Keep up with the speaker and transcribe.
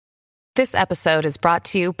This episode is brought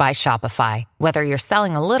to you by Shopify. Whether you're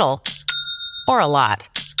selling a little or a lot,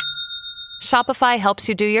 Shopify helps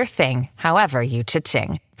you do your thing, however you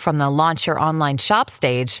cha-ching. From the launch your online shop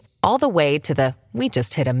stage, all the way to the we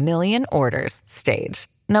just hit 1 million orders stage.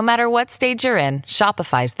 No matter what stage you're in,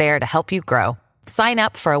 Shopify's there to help you grow. Sign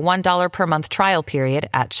up for a $1 per month trial period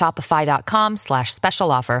at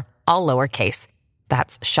shopify.com/special offer, all lowercase.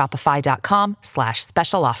 That's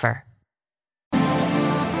shopify.com/special offer.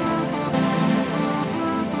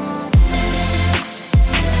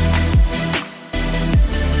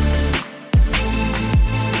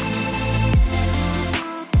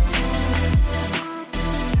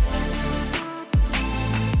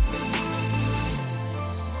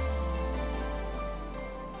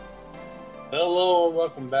 Hello and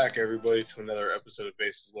welcome back, everybody, to another episode of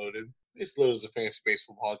Bases Loaded. Bases Loaded is a fantasy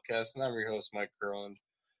baseball podcast, and I'm your host, Mike Curland.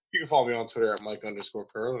 You can follow me on Twitter at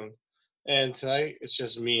Mike_Curland. And tonight, it's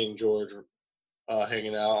just me and George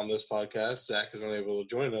hanging out on this podcast. Zach is unable to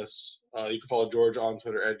join us. You can follow George on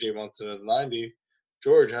Twitter at JMontanez90.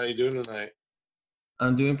 George, how you doing tonight?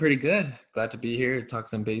 I'm doing pretty good. Glad to be here to talk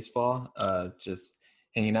some baseball. Just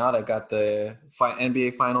hanging out. I got the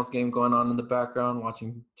NBA Finals game going on in the background,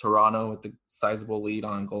 watching Toronto with the sizable lead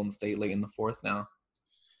on Golden State late in the fourth now.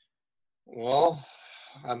 Well,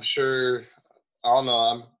 I'm sure – I don't know.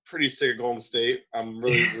 I'm pretty sick of Golden State. I'm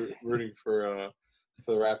really rooting for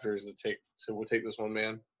the Raptors to take this one,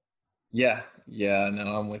 man. Yeah,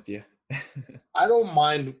 no, I'm with you. I don't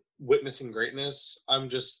mind witnessing greatness. I'm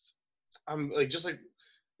like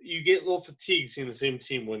you get a little fatigued seeing the same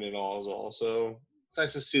team win it all as well. So it's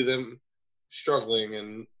nice to see them struggling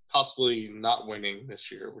and possibly not winning this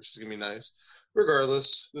year, which is gonna be nice.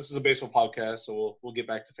 Regardless, this is a baseball podcast, so we'll get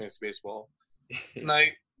back to fantasy baseball.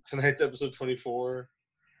 Tonight's episode 24.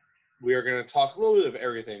 We are going to talk a little bit of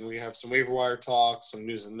everything. We have some waiver wire talk, some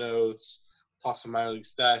news and notes, talk some minor league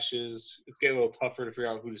stashes. It's getting a little tougher to figure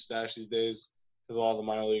out who to stash these days because all the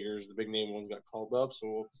minor leaguers, the big name ones, got called up. So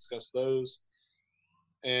we'll discuss those.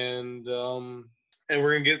 And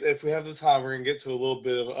we're gonna get, if we have the time, we're gonna get to a little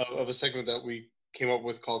bit of a segment that we came up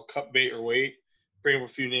with called Cut Bait or Wait. Bring up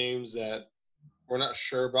a few names that we're not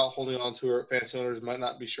sure about holding on to, or fantasy owners might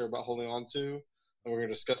not be sure about holding on to. And we're going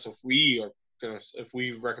to discuss if we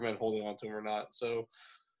recommend holding on to them or not. So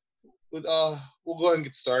we'll go ahead and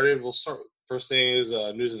get started. We'll start. First thing is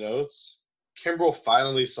news and notes. Kimbrel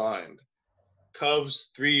finally signed.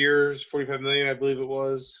 Cubs, 3 years, $45 million, I believe it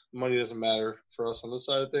was. Money doesn't matter for us on this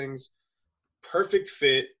side of things. Perfect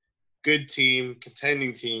fit, good team,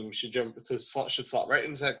 contending team. Should slot right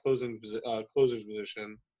into that closer's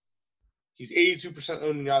position. He's 82%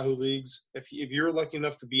 owned in Yahoo leagues. If you're lucky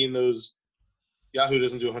enough to be in those, Yahoo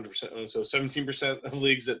doesn't do 100% owned, so 17% of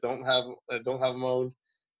leagues that don't have him owned,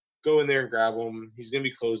 go in there and grab him. He's going to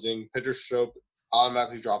be closing. Pedro Strop,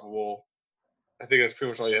 automatically droppable. I think that's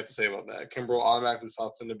pretty much all you have to say about that. Kimbrel automatically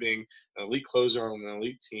slots into being an elite closer on an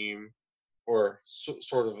elite team, or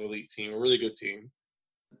sort of elite team, a really good team.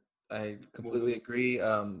 I completely agree.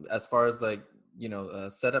 As far as a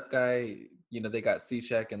setup guy, they got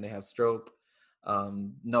Cishek and they have Strop.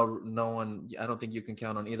 No one. I don't think you can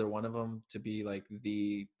count on either one of them to be like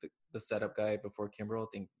the setup guy before Kimbrel. I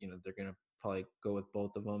think they're gonna probably go with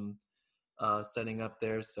both of them setting up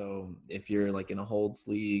there. So if you're like in a holds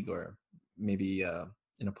league or maybe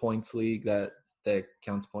in a points league that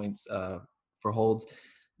counts points for holds,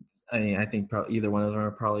 I think probably either one of them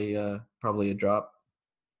are probably a drop.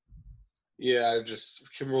 Yeah,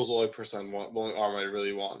 Kimbrel's the only person the only arm I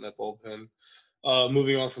really want in that bullpen.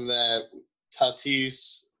 Moving on from that,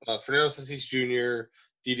 Tatis, Fernando Tatis Jr.,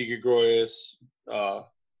 Didi Gregorius,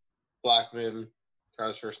 Blackman, forgot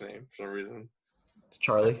his first name for some reason.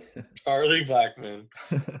 Charlie Blackman.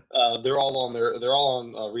 They're all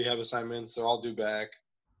on rehab assignments. They're all due back.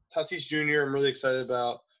 Tatis Jr., I'm really excited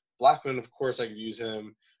about. Blackman, of course, I could use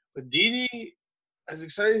him. But Didi, as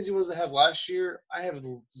excited as he was to have last year, I have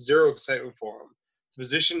zero excitement for him. The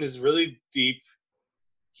position is really deep.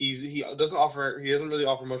 He doesn't really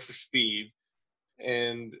offer much for speed,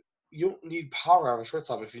 and you don't need power on a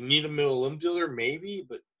shortstop. If you need a middle infielder, maybe,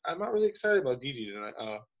 but I'm not really excited about Didi tonight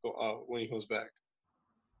when he comes back.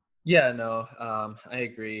 Yeah, no, I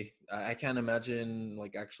agree. I can't imagine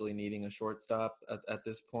actually needing a shortstop at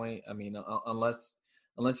this point. I mean, unless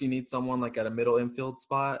you need someone at a middle infield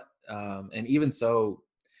spot, and even so,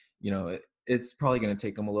 it's probably going to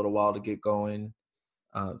take him a little while to get going.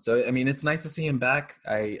 So I mean, it's nice to see him back.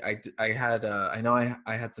 I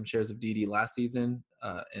had some shares of Didi last season,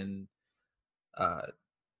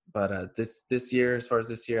 but this year, as far as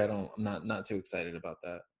this year, I'm not too excited about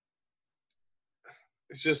that.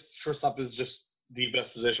 It's just shortstop is just the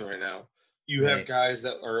best position right now. You have Right. guys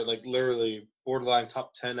that are like literally borderline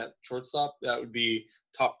top 10 at shortstop. That would be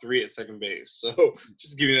top 3 at second base. So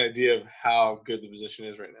just to give you an idea of how good the position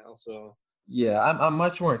is right now. So Yeah, I'm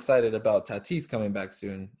much more excited about Tatis coming back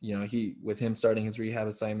soon. With him starting his rehab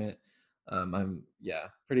assignment, I'm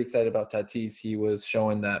pretty excited about Tatis. He was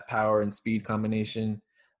showing that power and speed combination.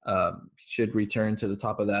 Should return to the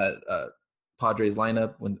top of that Padres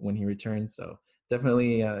lineup when he returns. So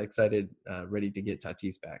definitely excited, ready to get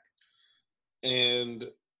Tatis back. And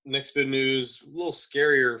next bit news, a little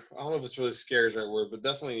scarier. I don't know if it's really scary is the right word, but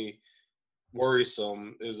definitely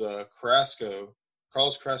worrisome is Carrasco.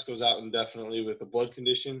 Carlos Carrasco's out indefinitely with a blood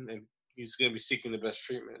condition, and he's going to be seeking the best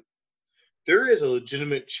treatment. There is a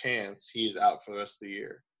legitimate chance he's out for the rest of the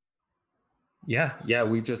year. Yeah,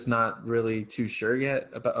 we're just not really too sure yet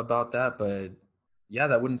about that, but yeah,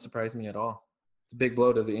 that wouldn't surprise me at all. It's a big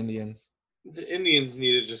blow to the Indians. The Indians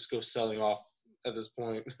need to just go selling off at this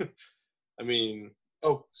point. I mean,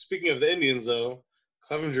 speaking of the Indians, though,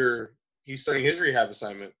 Clevenger, he's starting his rehab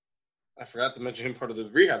assignment. I forgot to mention him part of the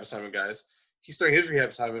rehab assignment, guys. He's starting his rehab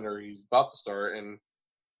assignment, or he's about to start, and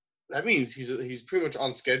that means he's pretty much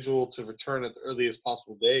on schedule to return at the earliest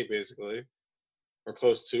possible day, basically, or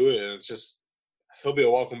close to it. And it's just he'll be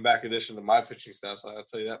a welcome back addition to my pitching staff. So I'll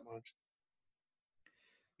tell you that much.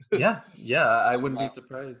 Yeah, I wouldn't be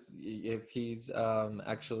surprised if he's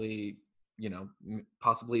actually,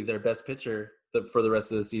 possibly their best pitcher for the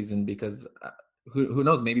rest of the season, because who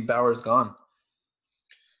knows, maybe Bauer's gone.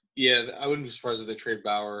 Yeah, I wouldn't be surprised if they trade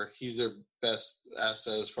Bauer. He's their best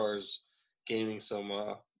asset as far as gaining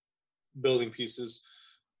some building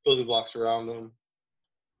blocks around him.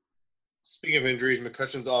 Speaking of injuries,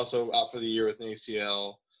 McCutcheon's also out for the year with an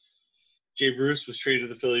ACL. Jay Bruce was traded to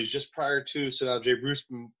the Phillies just prior to, so now Jay Bruce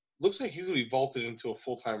looks like he's going to be vaulted into a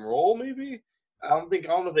full-time role, maybe. I don't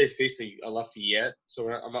know if they faced a lefty yet, so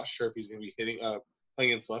I'm not sure if he's going to be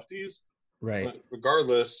playing against lefties. Right. But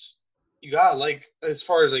regardless, you got to like, as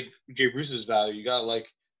far as like Jay Bruce's value, you got to like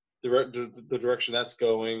the direction that's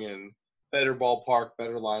going, and better ballpark,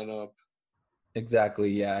 better lineup. Exactly.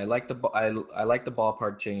 Yeah, I like the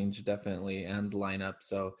ballpark change definitely, and the lineup.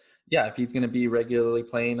 So yeah, if he's going to be regularly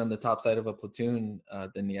playing on the top side of a platoon,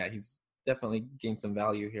 then yeah, he's definitely gained some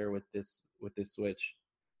value here with this switch.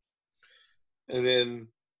 And then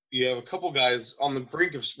you have a couple guys on the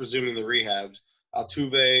brink of resuming the rehabs.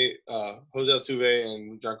 Jose Altuve,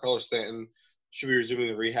 and Giancarlo Stanton should be resuming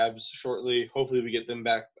the rehabs shortly. Hopefully, we get them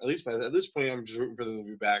back. At least at this point, I'm just rooting for them to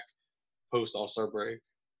be back post All-Star break.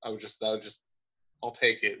 I'll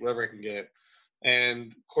take it, whatever I can get.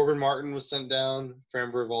 And Corbin Martin was sent down.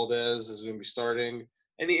 Framber Valdez is going to be starting.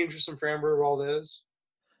 Any interest in Framber Valdez?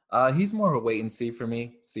 He's more of a wait and see for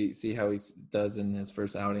me. See how he does in his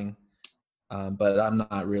first outing. But I'm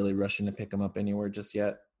not really rushing to pick him up anywhere just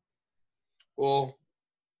yet. Well,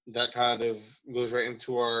 that kind of goes right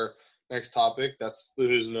into our next topic. That's the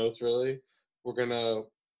news and notes, really. We're going to,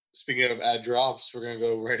 speaking of ad drops, we're going to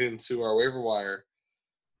go right into our waiver wire.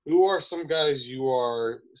 Who are some guys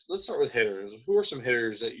let's start with hitters. Who are some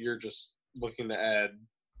hitters that you're just looking to add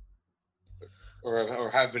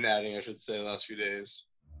or have been adding, I should say, the last few days?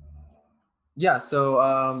 Yeah,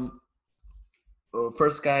 so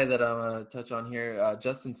first guy that I'm going to touch on here,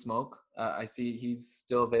 Justin Smoke. I see he's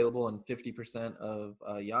still available in 50% of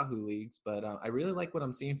Yahoo leagues, but I really like what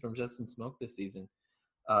I'm seeing from Justin Smoke this season.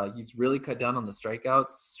 He's really cut down on the strikeouts,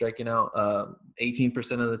 striking out 18%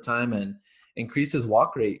 of the time, and increase his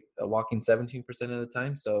walk rate, walking 17% of the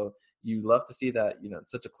time. So you love to see that,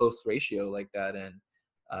 such a close ratio like that.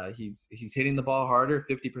 And he's hitting the ball harder,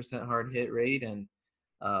 50% hard hit rate, and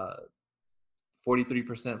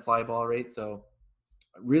 43% fly ball rate. So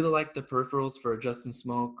I really like the peripherals for Justin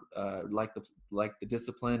Smoke, like the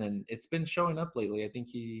discipline, and it's been showing up lately. I think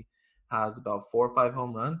he has about 4 or 5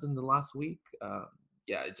 home runs in the last week. I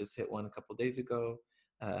just hit one a couple days ago.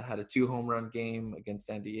 Had a 2 home run game against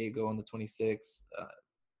San Diego on the 26th.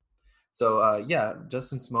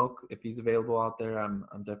 Justin Smoke, if he's available out there, I'm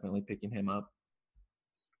definitely picking him up.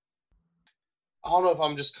 I don't know if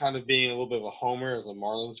I'm just kind of being a little bit of a homer as a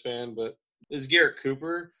Marlins fan, but is Garrett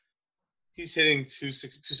Cooper. He's hitting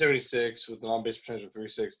 276 with an on-base percentage of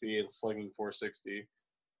 360 and slugging 460.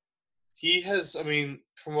 He has,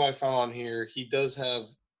 from what I found on here, he does have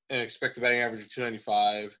an expected batting average of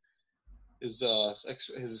 295. His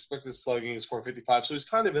expected slugging is 455, so he's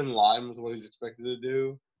kind of in line with what he's expected to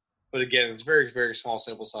do. But again, it's very, very small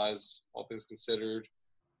sample size, all things considered.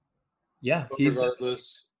 Yeah, but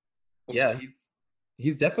regardless.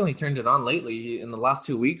 He's definitely turned it on lately. In the last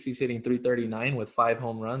 2 weeks, he's hitting 339 with 5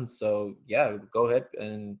 home runs. So yeah, go ahead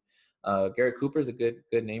and Garrett Cooper's a good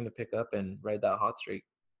name to pick up and ride that hot streak.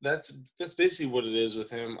 That's basically what it is with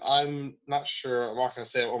him. I'm not sure. I'm not going to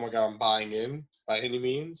say, oh my God, I'm buying in by any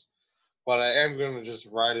means, but I am going to just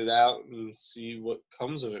ride it out and see what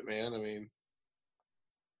comes of it, man. I mean,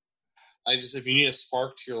 if you need a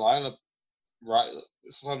spark to your lineup,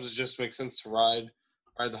 sometimes it just makes sense to ride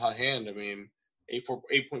the hot hand. I mean,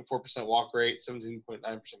 8.4% walk rate, 17.9%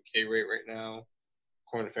 K rate right now,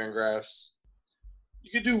 according to Fangraphs. You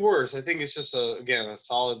could do worse. I think it's just a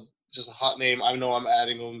solid, just a hot name. I know I'm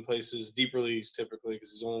adding him in places, deeper leagues typically,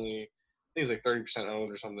 because he's only, I think he's like 30%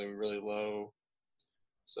 owned or something really low.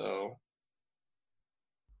 So,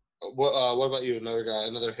 what about you?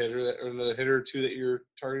 Another hitter or two that you're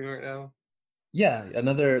targeting right now? Yeah,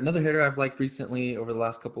 another hitter I've liked recently over the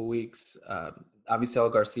last couple of weeks.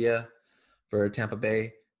 Avisail Garcia for Tampa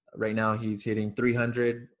Bay. Right now he's hitting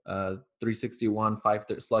 300, 361,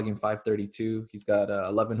 slugging 532. He's got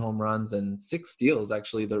 11 home runs and 6 steals.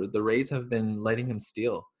 Actually, the Rays have been letting him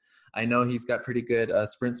steal. I know he's got pretty good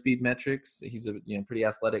sprint speed metrics. He's a pretty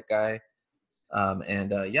athletic guy,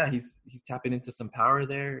 he's tapping into some power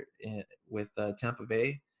there with Tampa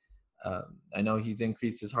Bay. I know he's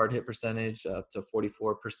increased his hard hit percentage up to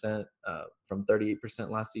 44% from 38%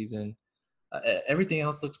 last season. Everything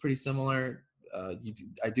else looks pretty similar.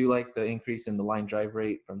 I do like the increase in the line drive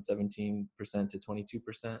rate from 17% to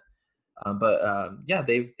 22%.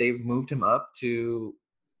 They've moved him up to,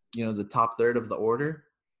 the top third of the order.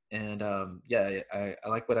 And I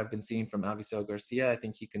like what I've been seeing from Avisail Garcia. I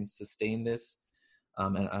think he can sustain this.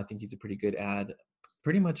 And I think he's a pretty good ad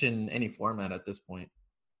pretty much in any format at this point.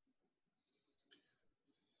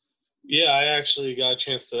 Yeah, I actually got a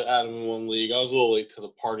chance to add him in one league. I was a little late to the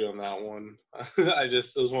party on that one.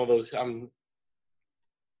 It was one of those, I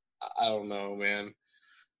don't know, man.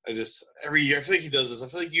 Every year, I feel like he does this. I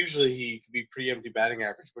feel like usually he could be pretty empty batting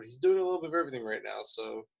average, but he's doing a little bit of everything right now,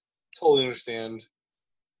 so totally understand.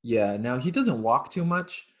 Yeah, now he doesn't walk too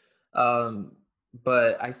much,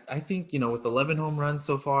 but I think, with 11 home runs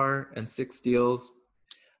so far and 6 steals,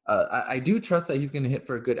 I do trust that he's going to hit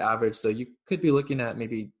for a good average, so you could be looking at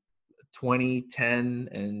maybe 20, 10,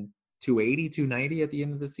 and 280, 290 at the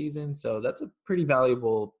end of the season, so that's a pretty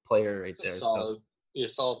valuable player right there. Solid. Yeah,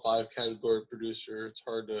 solid 5 category producer. It's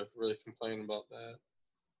hard to really complain about that.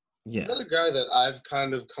 Yeah. Another guy that I've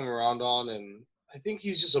kind of come around on, and I think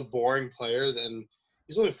he's just a boring player, and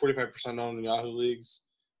he's only 45% owned in Yahoo leagues,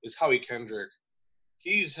 is Howie Kendrick.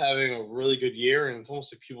 He's having a really good year, and it's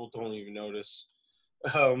almost like people don't even notice.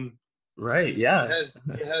 Right, yeah.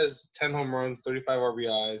 He has 10 home runs, 35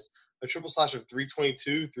 RBIs, a triple slash of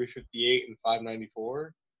 322, 358, and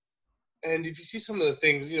 594. And if you see some of the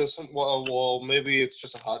things, maybe it's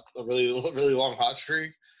just a really, really long hot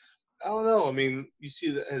streak. I don't know. I mean, you see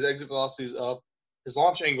that his exit velocity is up. His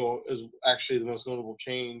launch angle is actually the most notable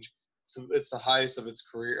change. It's the highest of his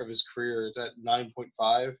career. It's at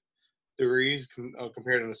 9.5 degrees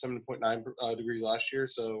compared to 7.9 degrees last year.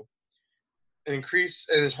 So an increase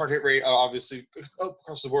in his hard hit rate, obviously up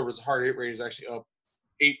across the board, but his hard hit rate is actually up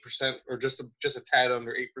 8% or just a tad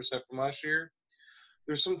under 8% from last year.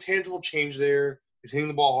 There's some tangible change there. He's hitting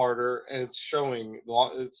the ball harder, and it's showing.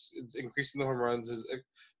 It's increasing the home runs.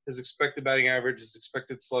 His expected batting average, his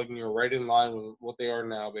expected slugging are right in line with what they are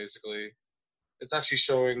now, basically. It's actually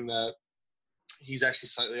showing that he's actually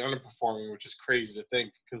slightly underperforming, which is crazy to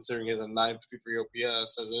think, considering he has a 953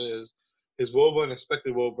 OPS as it is. His WOBA and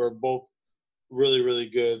expected WOBA are both really, really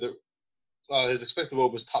good. His expected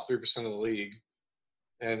WOBA is top 3% of the league,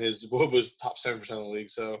 and his WOBA is top 7% of the league.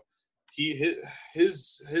 So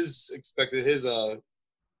his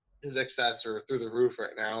X-stats are through the roof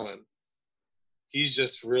right now, and he's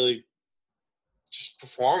just really just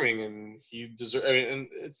performing, and he deserves. And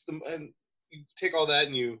you take all that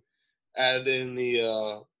and you add in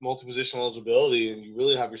the multi-positional eligibility, and you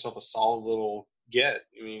really have yourself a solid little get.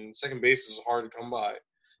 I mean, second base is hard to come by.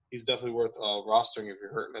 He's definitely worth rostering if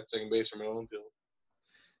you're hurting at second base or middle infield.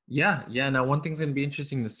 Yeah. Now, one thing's going to be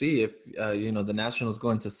interesting to see if the Nationals go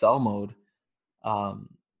into sell mode.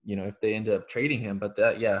 If they end up trading him, but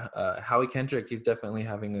Howie Kendrick, he's definitely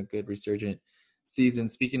having a good resurgent season.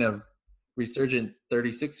 Speaking of resurgent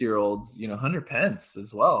 36-year-olds, Hunter Pence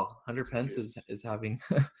as well. Hunter Pence is having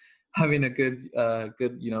having a good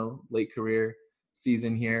late career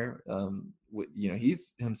season here.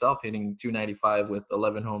 He's himself hitting 295 with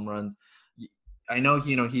 11 home runs. I know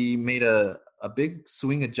he made a big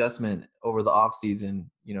swing adjustment over the off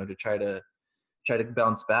season, to try to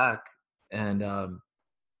bounce back. And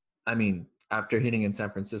I mean, after hitting in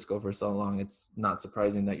San Francisco for so long, it's not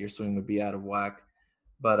surprising that your swing would be out of whack.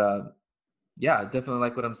 But definitely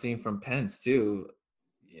like what I'm seeing from Pence too.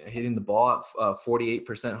 hitting the ball at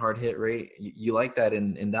 48% hard hit rate. You like that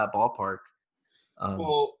in that ballpark.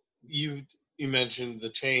 Well, you mentioned the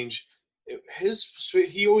change.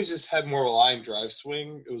 He always just had more of a line drive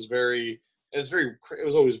swing. It was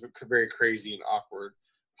always very crazy and awkward,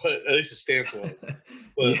 but at least his stance was.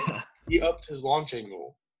 But Yeah. he upped his launch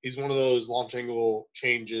angle. He's one of those launch angle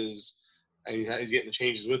changes, and he's getting the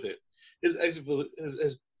changes with it. His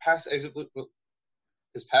past exit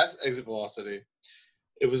velocity,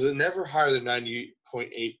 it was never higher than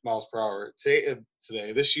 90.8 miles per hour.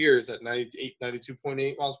 This year, it's at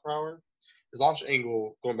 92.8 miles per hour. His launch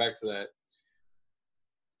angle, going back to that,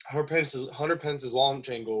 Hunter Pence's launch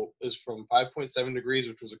angle is from 5.7 degrees,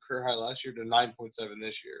 which was a career high last year, to 9.7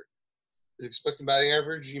 this year. His expected batting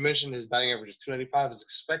average, you mentioned his batting average is 295. His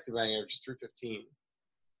expected batting average is 315.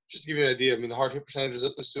 Just to give you an idea, I mean, the hard hit percentage is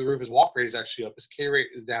up through the roof. His walk rate is actually up. His K rate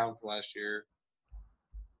is down from last year.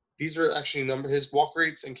 These are actually his walk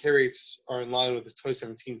rates and K rates are in line with his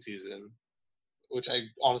 2017 season, which I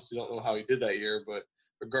honestly don't know how he did that year, but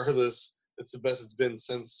regardless, it's the best it's been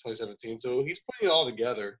since 2017. So he's putting it all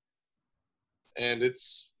together, and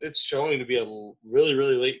it's showing to be a really,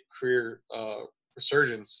 really late career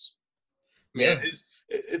resurgence. Man,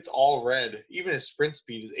 it's all red. Even his sprint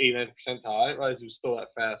speed is 89th percentile. I didn't realize he was still that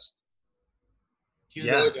fast. He's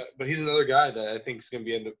another guy, but he's another guy that I think is going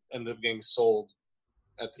to end up getting sold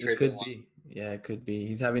at the trade deadline. It could be. Yeah, it could be.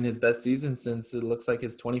 He's having his best season since it looks like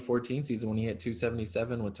his 2014 season when he hit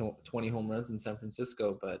 277 with 20 home runs in San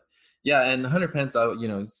Francisco. But yeah, and Hunter Pence,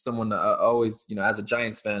 someone I always, as a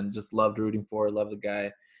Giants fan, just loved rooting for, love the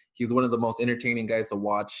guy. He's one of the most entertaining guys to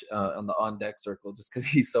watch on the on-deck circle just because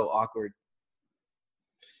he's so awkward.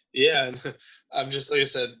 Yeah, and I'm just, like I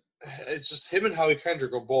said, it's just him and Howie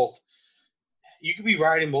Kendrick are both. You could be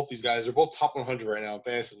riding both these guys. They're both top 100 right now in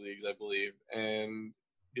fantasy leagues, I believe. And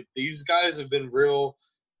these guys have been real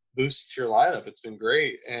boosts to your lineup. It's been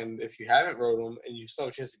great. And if you haven't rode them and you still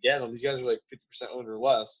have a chance to get them, these guys are like 50% owned or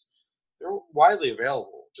less. They're widely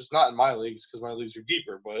available. Just not in my leagues because my leagues are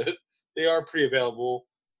deeper, but they are pretty available.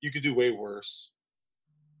 You could do way worse.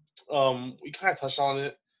 We kind of touched on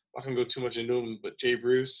it. I'm not going to go too much into him, but Jay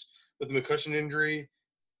Bruce, with the McCutcheon injury,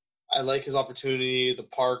 I like his opportunity. The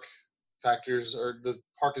park is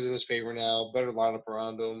in his favor now. Better lineup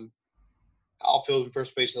around him. Outfield and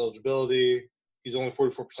first base eligibility. He's only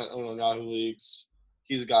 44% owned on Yahoo leagues.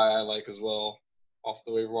 He's a guy I like as well off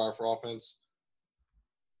the waiver wire for offense.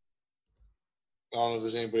 I don't know if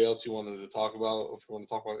there's anybody else you wanted to talk about. If you're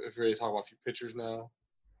ready to talk about a few pitchers now.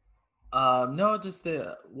 No, just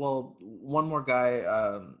one more guy.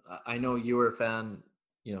 I know you were a fan,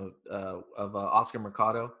 of Oscar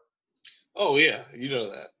Mercado. Oh yeah, you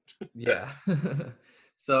know that. Yeah.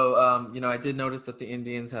 So, I did notice that the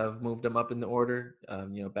Indians have moved him up in the order.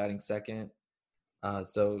 Batting second.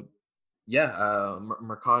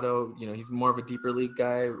 Mercado. He's more of a deeper league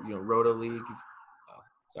guy. Roto league.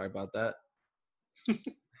 Sorry about that.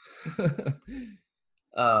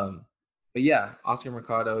 But yeah, Oscar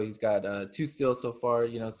Mercado, he's got 2 steals so far,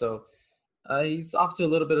 so he's off to a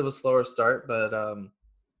little bit of a slower start, but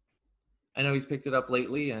I know he's picked it up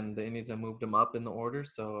lately, and the Indians have moved him up in the order,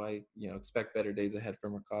 so I, expect better days ahead for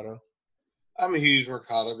Mercado. I'm a huge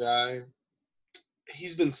Mercado guy.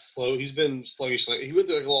 He's been slow. He's been sluggish. He went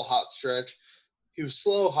through a little hot stretch. He was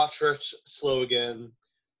slow, hot stretch, slow again.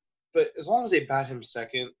 But as long as they bat him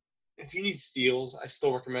second, if you need steals, I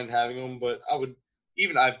still recommend having him, but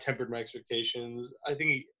I've tempered my expectations. I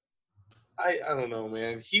think I don't know,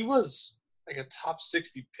 man. He was like a top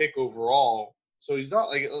 60 pick overall, so he's not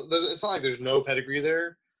like it's not like there's no pedigree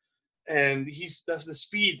there. And that's the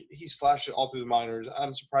speed he's flashed it all through the minors.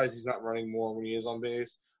 I'm surprised he's not running more when he is on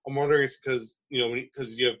base. I'm wondering it's because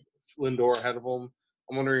because you have Lindor ahead of him.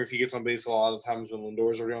 I'm wondering if he gets on base a lot of the times when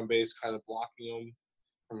Lindor's already on base, kind of blocking him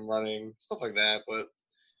from running, stuff like that. But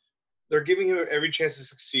they're giving him every chance to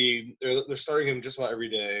succeed. They're starting him just about every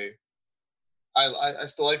day. I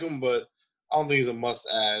still like him, but I don't think he's a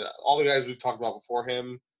must-add. All the guys we've talked about before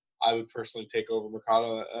him, I would personally take over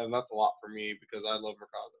Mercado, and that's a lot for me because I love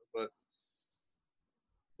Mercado. But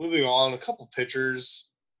moving on, a couple pitchers.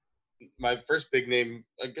 My first big name,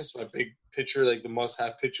 I guess my big pitcher, like the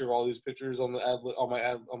must-have pitcher of all these pitchers on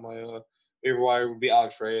my waiver wire would be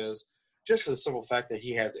Alex Reyes, just for the simple fact that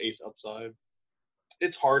he has ace upside.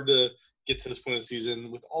 It's hard to get to this point of the season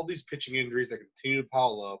with all these pitching injuries that continue to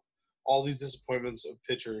pile up, all these disappointments of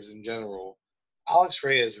pitchers in general. Alex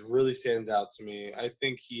Reyes really stands out to me. I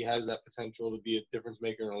think he has that potential to be a difference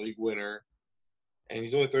maker and a league winner. And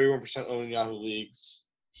he's only 31% owned in Yahoo leagues.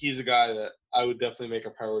 He's a guy that I would definitely make a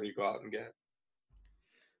priority to go out and get.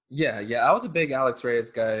 Yeah, I was a big Alex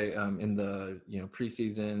Reyes guy in the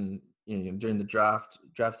preseason, during the draft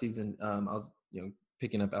season. I was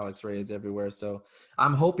picking up Alex Reyes everywhere. So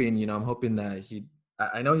I'm hoping that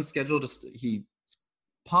I know he's scheduled he's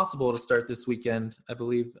possible to start this weekend, I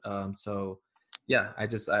believe. So yeah,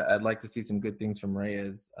 I'd like to see some good things from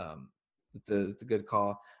Reyes. It's a good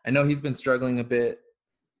call. I know he's been struggling a bit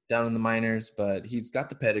down in the minors, but he's got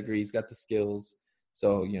the pedigree, he's got the skills.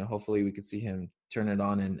 So, hopefully we could see him turn it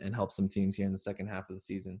on and help some teams here in the second half of the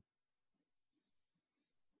season.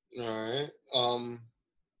 All right.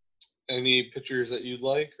 Any pitchers that you'd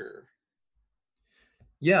like, or?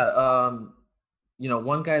 Yeah.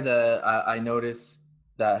 One guy that I noticed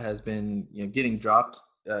that has been, getting dropped,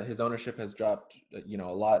 his ownership has dropped, a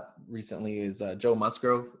lot recently is Joe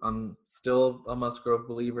Musgrove. I'm still a Musgrove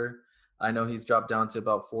believer. I know he's dropped down to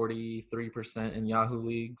about 43% in Yahoo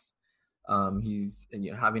leagues. He's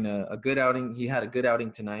having a good outing. He had a good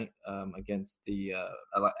outing tonight against the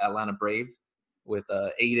Atlanta Braves with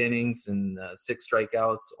 8 innings and 6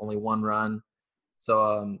 strikeouts, only 1 run.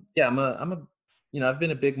 So I'm a I've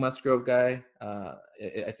been a big Musgrove guy.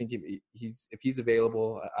 I think if he's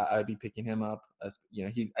available, I'd be picking him up.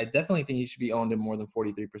 I definitely think he should be owned in more than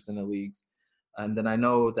 43% of leagues. And then I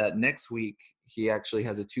know that next week he actually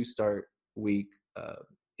has a 2-start week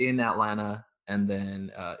in Atlanta and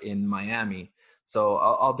then in Miami. So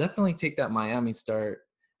I'll definitely take that Miami start,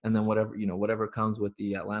 and then whatever comes with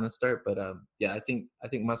the Atlanta start. But I think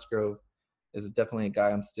Musgrove is definitely a guy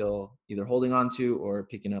I'm still either holding on to or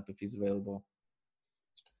picking up if he's available.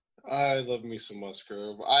 I love me some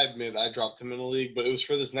Musgrove. I admit I dropped him in the league, but it was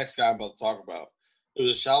for this next guy I'm about to talk about. It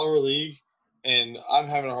was a shallower league, and I'm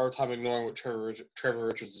having a hard time ignoring what Trevor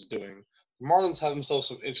Richards is doing. The Marlins have themselves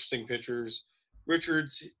some interesting pitchers.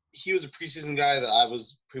 Richards, he was a preseason guy that I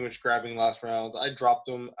was pretty much grabbing last round. I dropped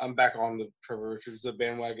him. I'm back on the Trevor Richards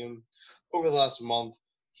bandwagon. Over the last month,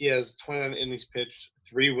 he has 29 innings pitched,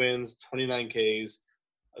 3 wins, 29 Ks,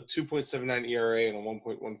 a 2.79 ERA, and a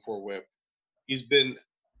 1.14 WHIP. He's been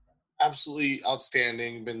absolutely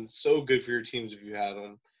outstanding. Been so good for your teams if you had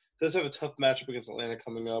him. Does have a tough matchup against Atlanta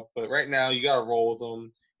coming up, but right now you got to roll with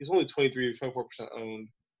him. He's only 23 to 24% owned.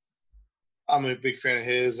 I'm a big fan of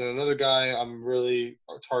his. And another guy I'm really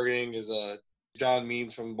targeting is John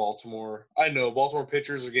Means from Baltimore. I know Baltimore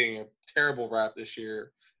pitchers are getting a terrible rap this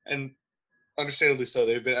year, and understandably so.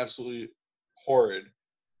 They've been absolutely horrid.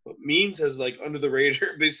 But Means has under the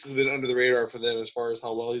radar, basically been under the radar for them as far as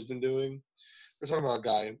how well he's been doing. We're talking about a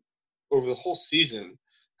guy over the whole season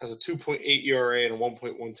has a 2.8 ERA and a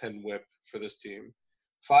 1.110 WHIP for this team.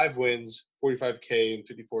 5 wins, 45K in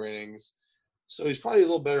 54 innings. So he's probably a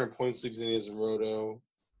little better in points leagues than he is in Roto.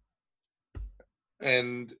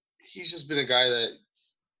 And he's just been a guy that,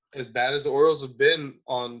 as bad as the Orioles have been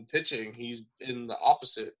on pitching, he's been the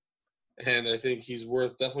opposite. And I think he's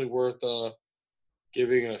definitely worth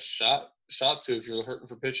giving a shot to if you're hurting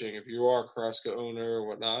for pitching, if you are a Carrasco owner or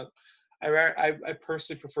whatnot. I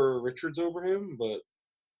personally prefer Richards over him, but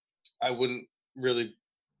I wouldn't really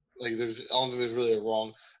I don't think there's really a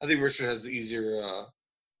wrong. I think Richard has the easier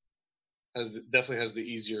definitely has the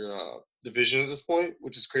easier division at this point,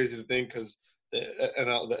 which is crazy to think because the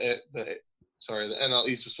NL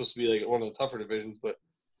East was supposed to be one of the tougher divisions, but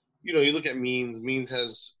you look at Means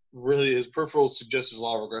has really his peripherals suggest there's a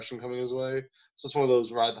lot of regression coming his way, so it's one of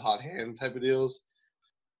those ride the hot hand type of deals.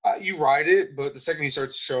 You ride it, but the second he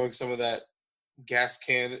starts showing some of that gas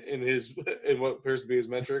can in what appears to be his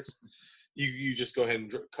metrics, you just go ahead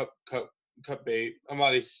and cut bait.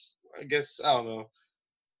 I guess I don't know,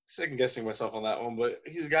 second guessing myself on that one, but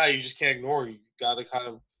he's a guy you just can't ignore. You got to kind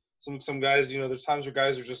of some guys. There's times where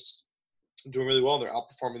guys are just doing really well and they're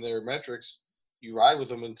outperforming their metrics. You ride with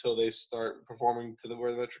them until they start performing to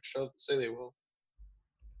where the metrics say they will.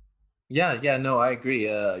 Yeah, no, I agree.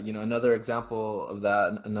 Another example of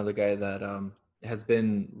that, another guy that has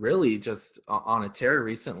been really just on a tear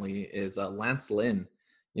recently is Lance Lynn.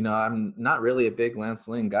 I'm not really a big Lance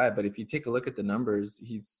Lynn guy, but if you take a look at the numbers,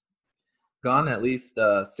 he's gone at least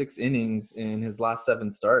 6 innings in his last 7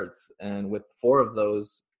 starts, and with 4 of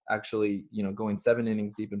those actually, going 7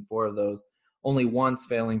 innings deep in 4 of those, only once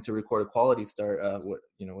failing to record a quality start. With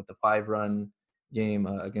the 5-run game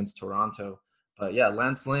against Toronto. But yeah,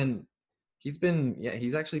 Lance Lynn. He's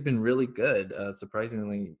actually been really good.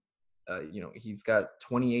 Surprisingly, he's got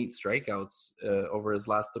 28 strikeouts over his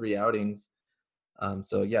last 3 outings.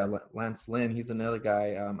 So yeah, Lance Lynn, he's another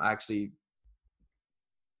guy. I actually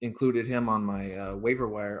included him on my waiver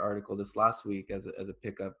wire article this last week as a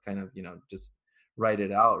pickup, kind of, just write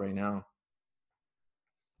it out right now.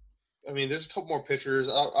 I mean, there's a couple more pitchers.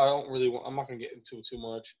 I'm not going to get into it too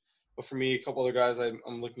much. But for me, a couple other guys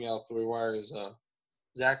I'm looking out the wire is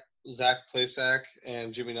Zach Plesac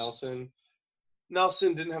and Jimmy Nelson.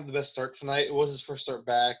 Nelson didn't have the best start tonight. It was his first start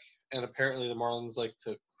back, and apparently the Marlins like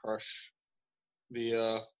to crush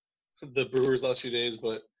the Brewers last few days.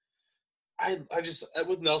 But I just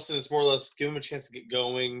with Nelson, it's more or less give him a chance to get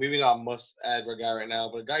going. Maybe not a must add guy right now,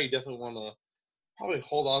 but a guy you definitely want to probably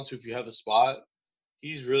hold on to if you have the spot.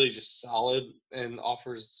 He's really just solid and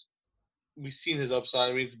offers. We've seen his upside.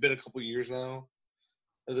 I mean, it's been a couple years now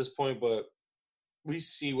at this point, but we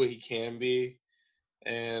see what he can be,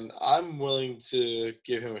 and I'm willing to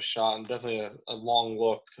give him a shot and definitely a long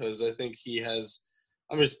look because I think he has.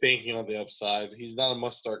 I'm just banking on the upside. He's not a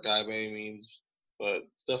must-start guy by any means, but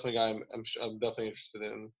it's definitely a guy I'm definitely interested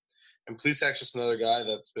in. And Plesac's just another guy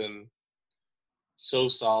that's been so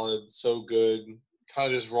solid, so good.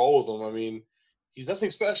 Kind of just roll with him. I mean, he's nothing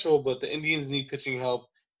special, but the Indians need pitching help.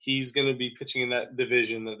 He's going to be pitching in that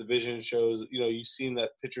division. The division shows, you've seen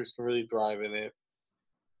that pitchers can really thrive in it.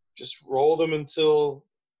 Just roll them until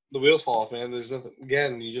the wheels fall off, man. There's nothing.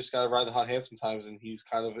 Again, you just got to ride the hot hand sometimes, and he's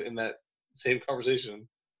kind of in that same conversation.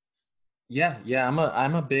 Yeah, I'm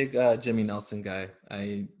a big Jimmy Nelson guy.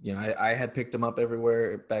 I had picked him up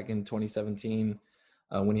everywhere back in 2017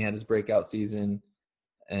 when he had his breakout season,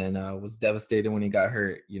 and was devastated when he got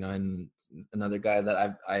hurt. And another guy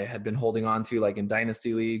that I had been holding on to like in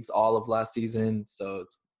dynasty leagues all of last season. So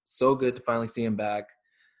it's so good to finally see him back.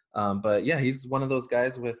 But yeah, he's one of those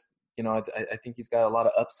guys with I think he's got a lot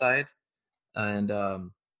of upside, and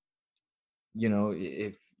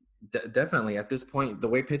if definitely at this point, the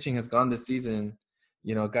way pitching has gone this season,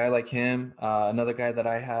 a guy like him, another guy that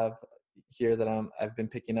I have here that I've been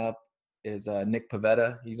picking up is Nick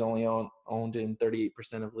Pivetta. He's only owned in 38%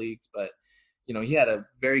 of leagues, but he had a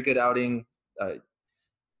very good outing.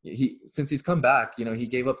 Since he's come back, he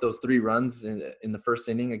gave up those 3 runs in the first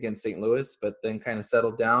inning against St. Louis, but then kind of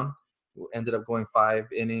settled down. Ended up going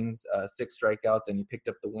 5 innings, 6 strikeouts, and he picked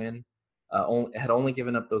up the win. Had only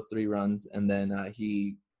given up those 3 runs, and then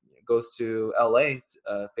he goes to LA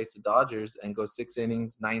to face the Dodgers and goes 6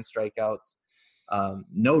 innings, 9 strikeouts,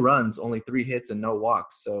 no runs, only 3 hits and no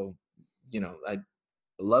walks. So, I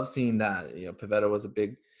love seeing that. Pivetta was a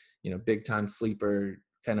big time sleeper,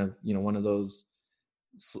 kind of, one of those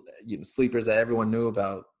sleepers that everyone knew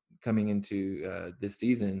about coming into this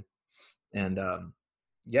season. And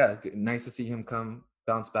nice to see him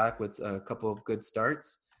bounce back with a couple of good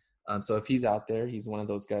starts. So if he's out there, he's one of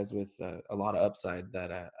those guys with a lot of upside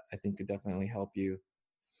that I think could definitely help you.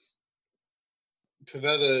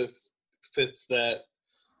 Pivetta fits that.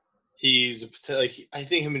 I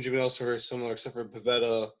think him and Jimmy Nelson are very similar, except for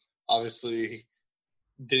Pivetta obviously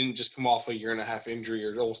didn't just come off a 1.5 year injury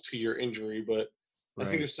or almost 2-year injury, but right. I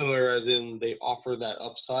think they're similar as in they offer that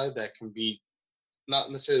upside that can be not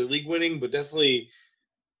necessarily league winning, but definitely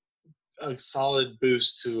a solid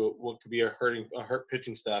boost to what could be a hurt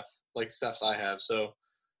pitching staff like staffs I have. So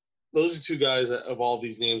those are 2 guys that of all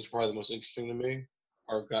these names are probably the most interesting to me,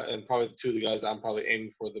 and probably the 2 of the guys I'm probably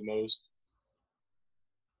aiming for the most.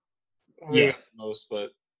 Maybe not the most,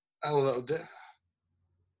 but I don't know.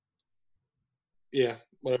 Yeah,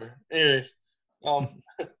 whatever. Anyways,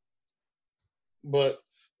 but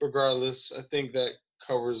regardless, I think that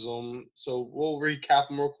covers them. So we'll recap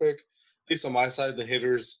them real quick. At least on my side, the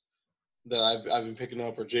hitters that I've been picking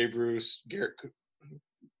up are Jay Bruce, Garrett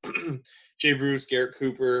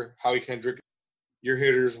Cooper, Howie Kendrick. Your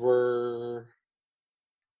hitters were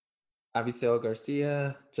Avisail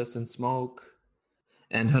Garcia, Justin Smoke,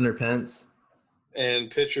 and Hunter Pence.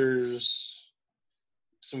 And pitchers,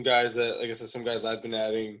 some guys that, like I said, some guys I've been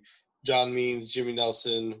adding: John Means, Jimmy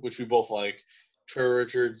Nelson, which we both like, Trevor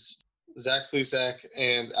Richards, Zach Plesac,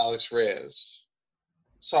 and Alex Reyes.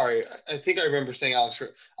 Sorry, I think I remember saying Alex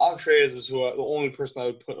Reyes is the only person I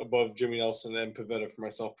would put above Jimmy Nelson and Pivetta for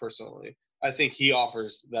myself personally. I think he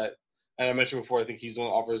offers that, and I mentioned before, I think he's the one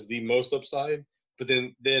that offers the most upside. But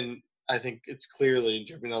then I think it's clearly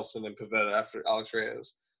Jimmy Nelson and Pivetta after Alex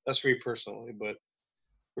Reyes. That's for me personally. But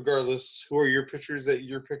regardless, who are your pitchers that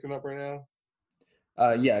you're picking up right now?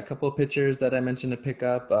 A couple of pitchers that I mentioned to pick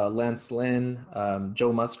up: Lance Lynn,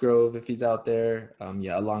 Joe Musgrove if he's out there.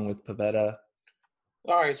 Along with Pivetta.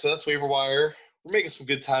 All right, so that's waiver wire. We're making some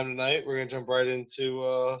good time tonight. We're going to jump right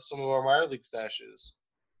into some of our minor league stashes.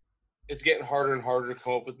 It's getting harder and harder to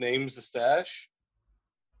come up with names to stash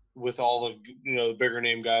with all the the bigger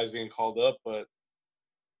name guys being called up, but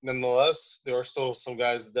nonetheless, there are still some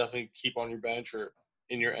guys that definitely keep on your bench or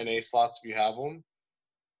in your NA slots if you have them.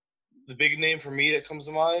 The big name for me that comes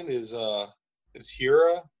to mind is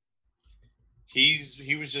Hira. He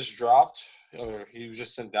was just dropped, or he was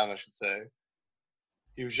just sent down, I should say.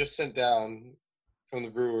 He was just sent down from the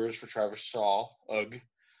Brewers for Travis Shaw, ugh,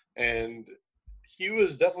 and he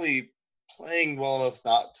was definitely playing well enough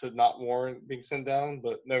not warrant being sent down,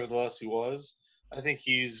 but nevertheless he was. I think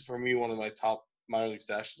he's for me one of my top minor league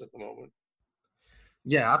stashes at the moment.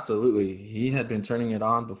 Yeah, absolutely. He had been turning it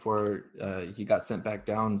on before he got sent back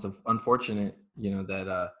down. It's unfortunate,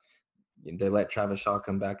 that they let Travis Shaw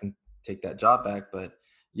come back and take that job back. But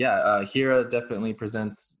yeah, Hira definitely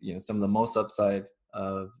presents, some of the most upside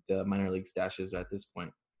of the minor league stashes at this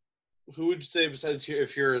point. Who would you say besides here,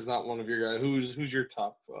 if Hira is not one of your guys, who's your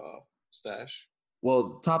top stash?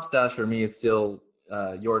 Well, top stash for me is still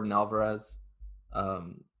Yordan Alvarez.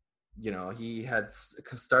 He had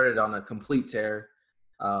started on a complete tear,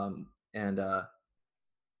 and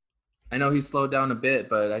I know he's slowed down a bit,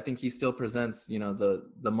 but I think he still presents, the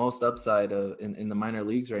most upside in the minor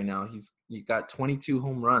leagues right now. He got 22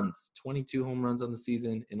 home runs on the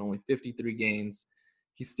season in only 53 games.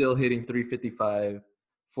 He's still hitting 355,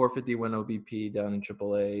 450 win OBP down in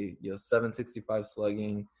AAA, 765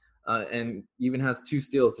 slugging, and even has 2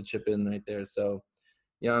 steals to chip in right there. So,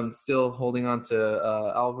 I'm still holding on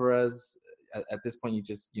to Alvarez. At this point, you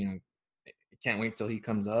just, can't wait till he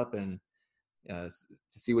comes up and to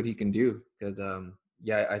see what he can do. Because,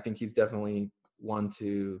 I think he's definitely one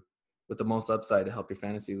with the most upside to help your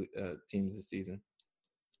fantasy teams this season.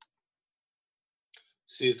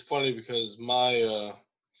 See, it's funny because my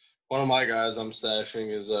one of my guys I'm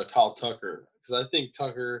stashing is Kyle Tucker, because I think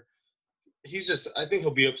Tucker, I think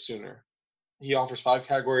he'll be up sooner. He offers 5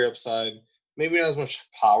 category upside, maybe not as much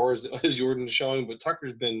power as Yordan's showing, but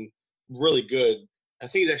Tucker's been really good. I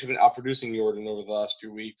think he's actually been outproducing Yordan over the last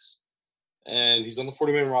few weeks. And he's on the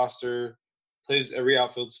 40-man roster, plays every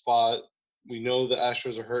outfield spot. We know the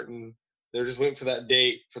Astros are hurting. They're just waiting for that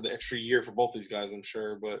date for the extra year for both these guys, I'm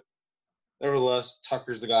sure. But nevertheless,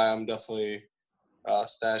 Tucker's the guy I'm definitely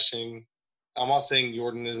stashing. I'm not saying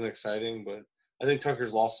Yordan isn't exciting, but I think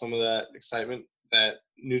Tucker's lost some of that excitement, that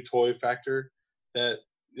new toy factor, that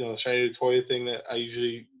the shiny new toy thing that a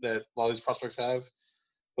lot of these prospects have.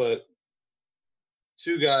 But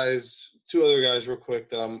two other guys real quick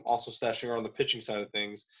that I'm also stashing are on the pitching side of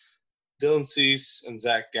things. Dylan Cease and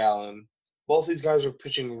Zach Gallen. Both these guys are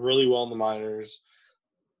pitching really well in the minors.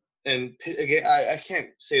 And again, I can't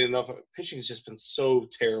say it enough. Pitching has just been so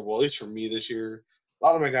terrible, at least for me this year. A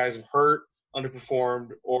lot of my guys have hurt,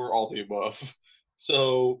 underperformed, or all the above.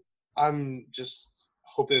 So I'm just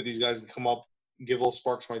hoping that these guys can come up, give a little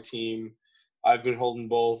spark to my team. I've been holding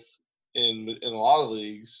both in a lot of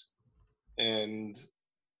leagues, and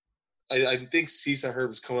I think Cease, I heard,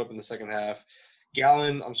 was coming up in the second half.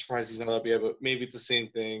 Gallen, I'm surprised he's not up yet, but maybe it's the same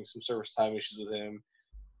thing, some service time issues with him.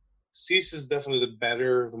 Cease is definitely the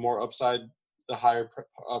more upside, the higher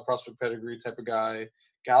prospect pedigree type of guy.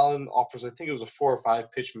 Gallen offers, I think it was a 4 or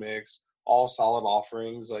 5 pitch mix, all solid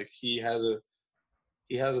offerings. Like he has a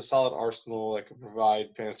solid arsenal that can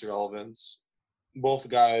provide fantasy relevance. Both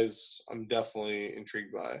guys, I'm definitely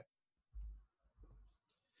intrigued by.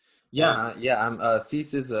 Yeah. I'm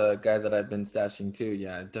Cease is a guy that I've been stashing too.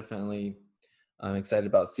 Yeah, definitely. I'm excited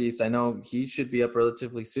about Cease. I know he should be up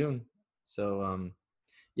relatively soon. So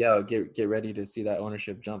get ready to see that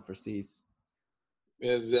ownership jump for Cease.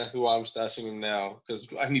 Yeah, exactly why I'm stashing him now, because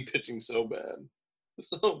I need pitching so bad.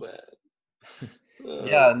 So bad.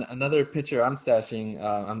 Another pitcher I'm stashing.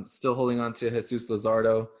 I'm still holding on to Jesus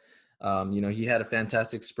Luzardo. He had a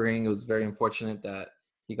fantastic spring. It was very unfortunate that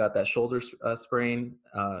he got that shoulder strain.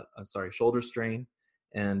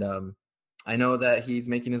 And I know that he's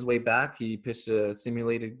making his way back. He pitched a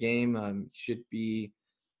simulated game. He should be,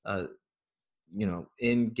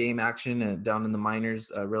 in game action and down in the minors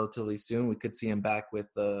relatively soon. We could see him back in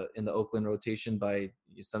the Oakland rotation by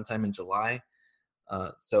sometime in July.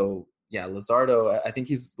 Luzardo, I think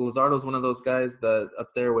Luzardo's one of those guys that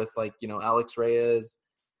up there with Alex Reyes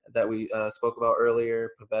that we spoke about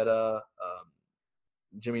earlier, Pivetta,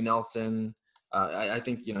 Jimmy Nelson. I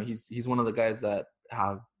think he's one of the guys that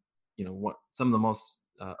have some of the most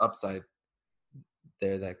upside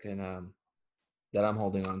there that can that I'm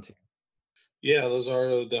holding on to. Yeah,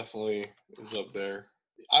 Luzardo definitely is up there.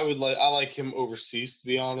 I like him over Cease, to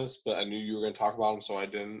be honest, but I knew you were going to talk about him, so I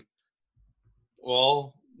didn't.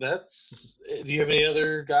 Well, do you have any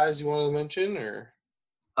other guys you want to mention, or?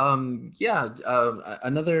 Another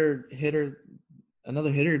hitter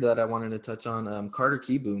that I wanted to touch on, Carter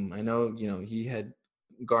Kieboom. I know, he had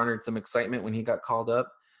garnered some excitement when he got called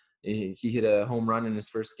up. He hit a home run in his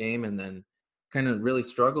first game and then kind of really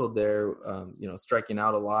struggled there, striking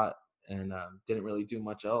out a lot and didn't really do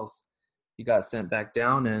much else. he got sent back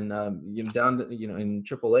down, and in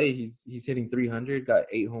AAA, he's hitting 300, got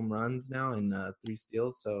 8 home runs now and 3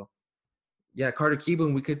 steals. So yeah, Carter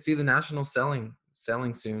Kieboom, we could see the Nationals selling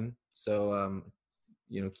soon. So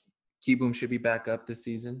Kieboom should be back up this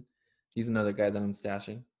season. He's another guy that I'm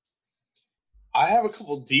stashing. I have a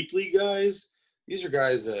couple deep league guys. These are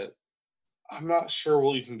guys that I'm not sure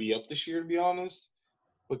will even be up this year, to be honest.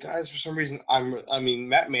 But guys, for some reason,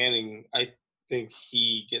 Matt Manning, I think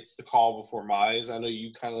he gets the call before Mize. I know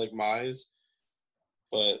you kind of like Mize,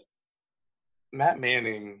 but Matt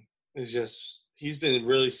Manning is just – he's been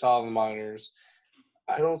really solid in the minors.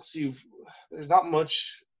 I don't see – there's not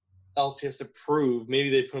much else he has to prove. Maybe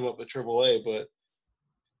they put him up at AAA, but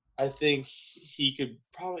I think he's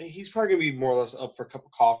probably going to be more or less up for a cup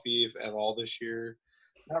of coffee, if at all, this year.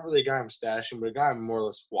 Not really a guy I'm stashing, but a guy I'm more or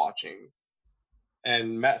less watching.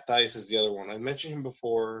 And Matt Thaiss is the other one. I mentioned him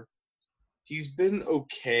before. He's been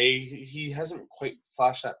okay. He hasn't quite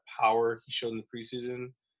flashed that power he showed in the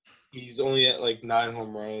preseason. He's only at like 9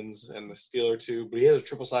 home runs and a steal or 2, but he has a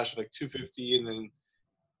triple slash of like 250 and then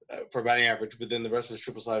for batting average. But then the rest of his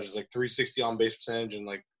triple slash is like 360 on base percentage and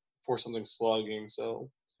like 4-something slugging.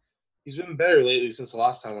 So he's been better lately since the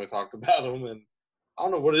last time we talked about him. And I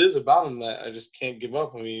don't know what it is about him that I just can't give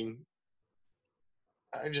up. I mean,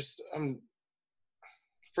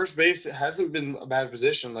 first base hasn't been a bad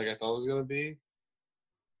position like I thought it was going to be.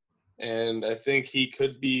 And I think he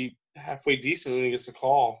could be halfway decent when he gets the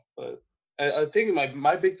call. But I think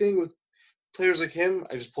my big thing with players like him,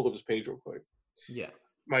 I just pulled up his page real quick. Yeah.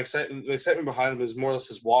 My excitement behind him is more or less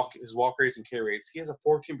his walk rates and K rates. He has a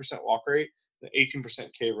 14% walk rate and an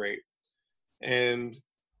 18% K rate. And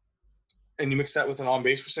you mix that with an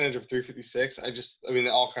on-base percentage of 356, it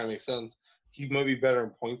all kind of makes sense. He might be better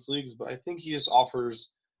in points leagues, but I think he just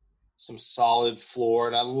offers some solid floor,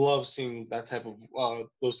 and I love seeing that type of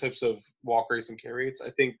those types of walk rates and K rates. I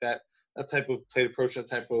think that type of plate approach, that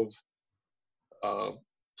type of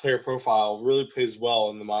player profile really plays well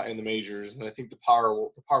in the majors, and I think the power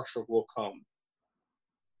stroke will come.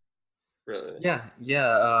 Really? Yeah.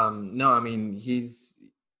 No, I mean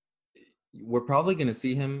we're probably going to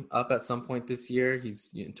see him up at some point this year.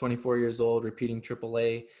 He's 24 years old, repeating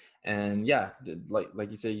AAA. And yeah,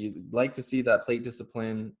 like you say, you like to see that plate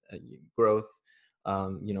discipline growth.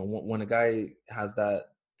 When a guy has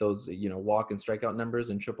those walk and strikeout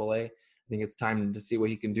numbers in AAA, I think it's time to see what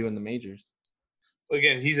he can do in the majors.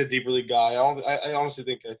 Again, he's a deeper league guy. I honestly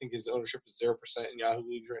think his ownership is 0% in Yahoo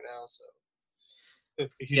leagues right now. So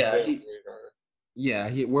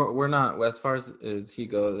we're not, as far as he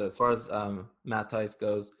goes, as far as Matt Thaiss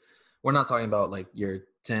goes, we're not talking about like your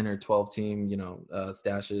 10 or 12 team,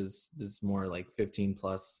 stashes. This is more like 15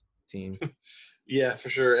 plus team. Yeah, for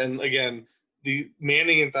sure. And again, the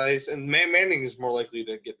Manning and Thaiss, and Manning is more likely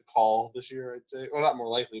to get the call this year, I'd say. Well, not more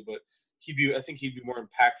likely, but I think he'd be more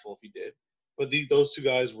impactful if he did. But those two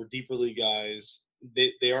guys were deeper league guys.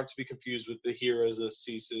 They aren't to be confused with the Heroes, the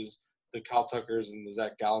Ceases, the Kyle Tuckers, and the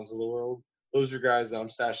Zach Gallons of the world. Those are guys that I'm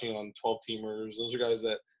stashing on 12-teamers. Those are guys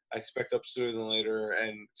that I expect up sooner than later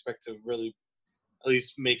and expect to really at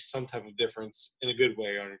least make some type of difference in a good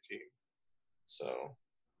way on your team. So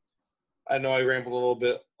I know I rambled a little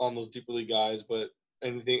bit on those deeper league guys, but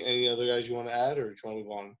any other guys you want to add, or do you want to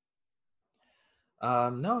move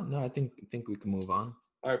on? No, I think we can move on.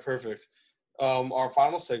 All right, perfect. Our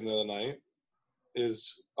final segment of the night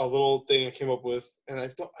is a little thing I came up with, and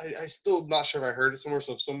I still not sure if I heard it somewhere.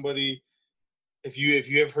 So if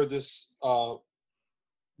you have heard this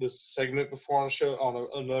this segment before on a show, on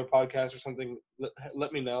another podcast or something,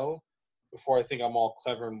 let me know before I think I'm all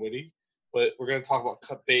clever and witty. But we're going to talk about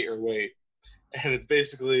cut, bait, or wait. And it's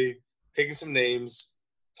basically taking some names,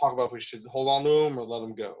 talk about if we should hold on to them or let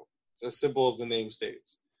them go. It's as simple as the name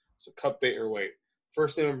states. So cut, bait, or wait.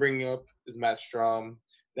 First name I'm bringing up is Matt Strahm.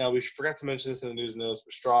 Now, we forgot to mention this in the news notes,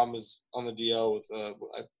 but Strahm is on the DL with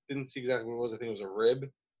I didn't see exactly what it was. I think it was a rib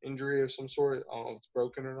injury of some sort. I don't know if it's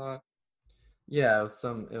broken or not. Yeah, it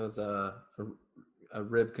was a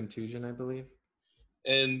rib contusion, I believe.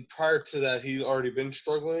 And prior to that, he's already been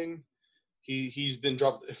struggling. He's been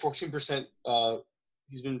dropped 14%.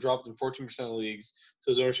 He's been dropped in 14% of leagues,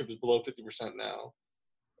 so his ownership is below 50% now.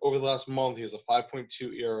 Over the last month, he has a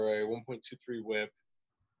 5.2 ERA, 1.23 WHIP.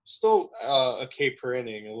 Still a K per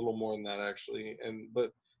inning, a little more than that actually.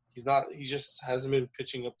 But he's not. He just hasn't been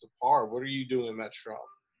pitching up to par. What are you doing, Matt Strahm?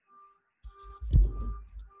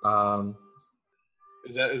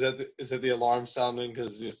 Is that the alarm sounding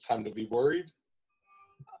because it's time to be worried?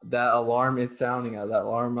 That alarm is sounding. That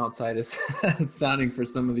alarm outside is sounding for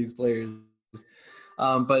some of these players.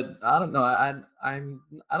 But I don't know. I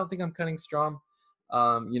don't think I'm cutting Strahm.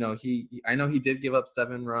 I know he did give up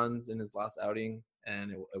 7 runs in his last outing,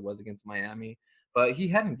 and it was against Miami, but he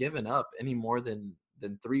hadn't given up any more than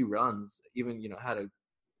 3 runs. Even, had a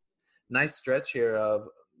nice stretch here of,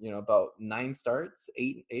 about 9 starts,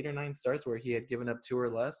 8 or 9 starts where he had given up 2 or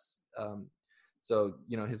less. So,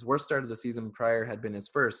 his worst start of the season prior had been his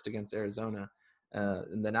first against Arizona.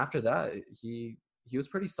 And then after that, he was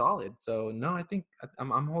pretty solid. So no, I think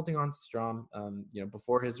I'm holding on to Strom.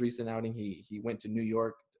 Before his recent outing, he went to New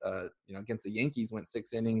York, against the Yankees, went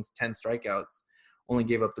 6 innings, 10 strikeouts, only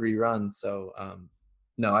gave up 3 runs. So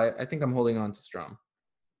no, I think I'm holding on to Strom.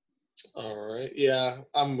 All right. Yeah,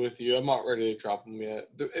 I'm with you. I'm not ready to drop him yet.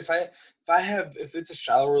 If it's a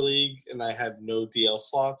shallower league and I have no IL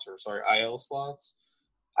slots,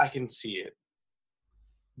 I can see it.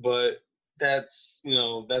 But that's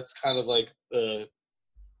kind of like the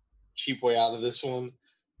cheap way out of this one.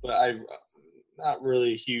 But I'm not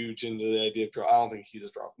really huge into the idea of drop. I don't think he's a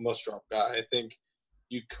must drop guy. I think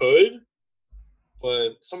you could,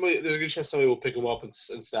 but there's a good chance somebody will pick him up and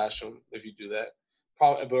stash him if you do that.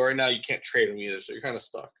 But right now you can't trade him either, so you're kind of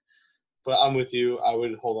stuck. But I'm with you. I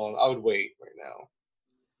would hold on. I would wait right now.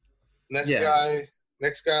 Next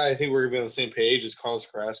guy, I think we're gonna be on the same page as Carlos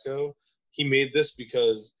Carrasco. He made this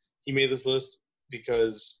list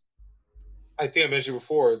because I think I mentioned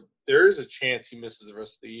before, there is a chance he misses the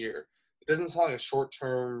rest of the year. It doesn't sound like a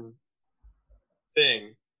short-term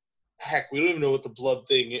thing. Heck, we don't even know what the blood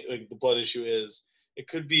issue is. It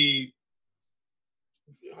could be,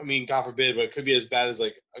 God forbid, but it could be as bad as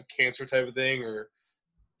like a cancer type of thing, or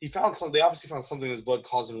they obviously found something in his blood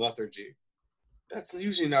causing lethargy. That's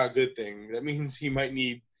usually not a good thing. That means he might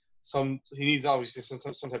need obviously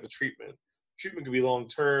some type of treatment. Treatment could be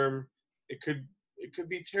long-term. It could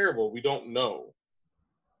be terrible. We don't know.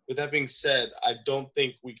 With that being said, I don't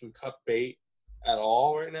think we can cut bait at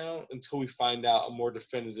all right now until we find out a more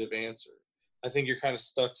definitive answer. I think you're kind of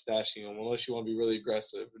stuck stashing him unless you want to be really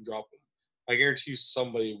aggressive and drop him. I guarantee you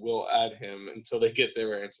somebody will add him until they get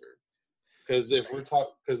their answer. Because if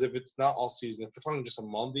it's not all season, if we're talking just a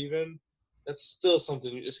month even, that's still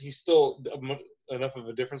something. He's still enough of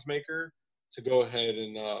a difference maker to go ahead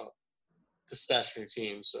and to stash your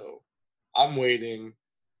team. So I'm waiting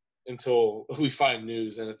until we find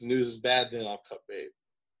news, and if the news is bad, then I'll cut bait.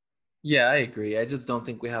 Yeah, I agree. I just don't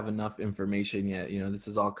think we have enough information yet. This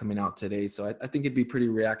is all coming out today, so I think it'd be pretty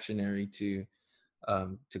reactionary to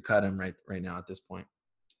cut him right now at this point.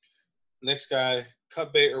 Next guy,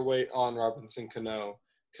 cut bait or wait on Robinson Cano.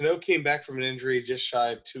 Cano came back from an injury just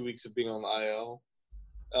shy of 2 weeks of being on the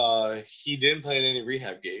IL. He didn't play in any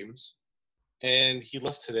rehab games, and he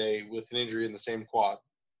left today with an injury in the same quad.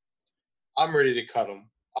 I'm ready to cut him.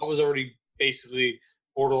 I was already basically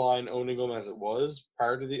borderline owning him as it was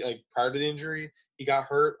prior to the injury. He got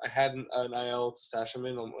hurt. I had an IL to stash him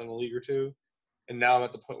in a league or two, and now I'm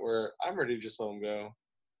at the point where I'm ready to just let him go.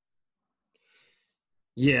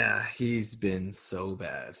 Yeah, he's been so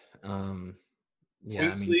bad.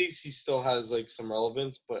 Leagues, he still has some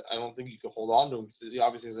relevance, but I don't think you can hold on to him. He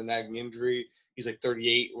obviously has a nagging injury. He's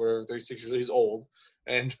 38 or 36 years old. He's old,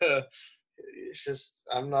 and it's just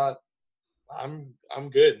I'm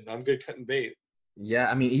good. I'm good cutting bait.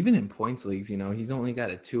 Yeah, even in points leagues, he's only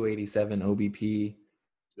got a 287 OBP.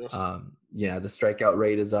 The strikeout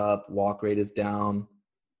rate is up, walk rate is down.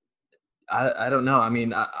 I don't know.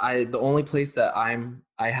 The only place that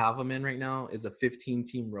I have him in right now is a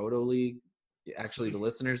 15-team Roto league, actually the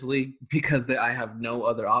listeners league, because I have no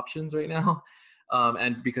other options right now,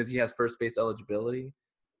 and because he has first base eligibility.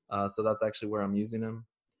 So that's actually where I'm using him.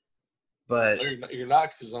 But no, you're not,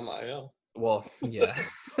 because he's on the IL. Well, yeah.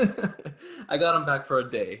 I got him back for a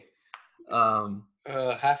day.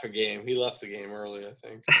 Half a game. He left the game early, I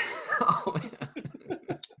think. Oh, man.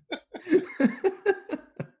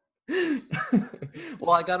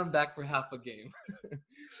 Well, I got him back for half a game.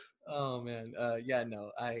 Oh, man.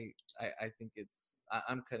 No. I think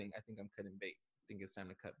I'm cutting. I think I'm cutting bait. I think it's time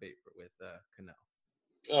to cut bait with Cano.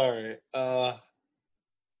 All right.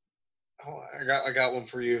 I got one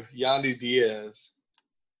for you. Yandy Diaz.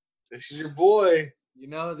 This is your boy.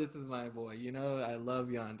 This is my boy. I love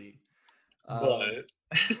Yandy. But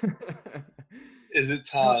is it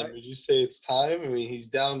time? Would you say it's time? He's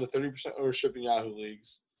down to 30% ownership in Yahoo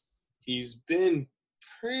leagues. He's been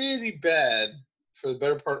pretty bad for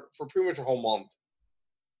pretty much a whole month.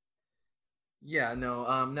 Yeah,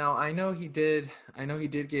 no. Now I know he did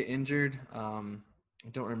get injured. I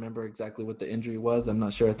don't remember exactly what the injury was. I'm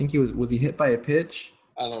not sure. I think was he hit by a pitch?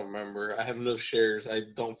 I don't remember. I have no shares. I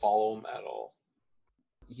don't follow him at all.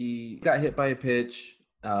 He got hit by a pitch.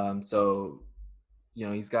 So,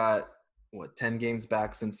 he's got 10 games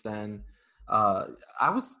back since then. I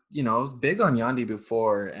was big on Yandy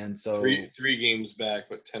before, and so three games back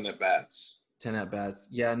with 10 at bats. 10 at bats.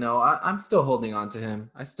 Yeah, no, I'm still holding on to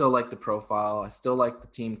him. I still like the profile. I still like the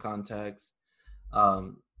team context.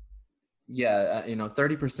 Yeah,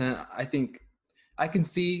 30%. I think I can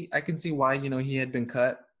see why he had been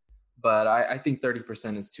cut, but I think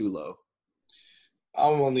 30% is too low.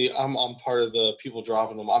 I'm part of the people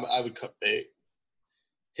dropping them. I would cut bait.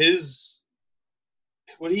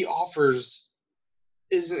 What he offers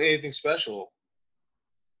isn't anything special.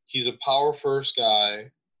 He's a power first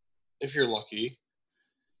guy, if you're lucky.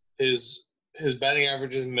 His batting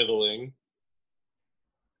average is middling.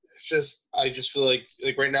 I just feel like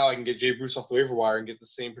right now I can get Jay Bruce off the waiver wire and get the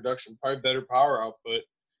same production, probably better power output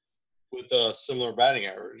with a similar batting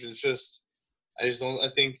average. I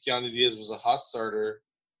think Yandy Diaz was a hot starter.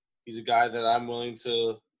 He's a guy that I'm willing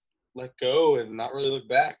to let go and not really look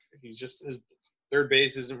back. His third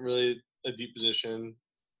base isn't really a deep position.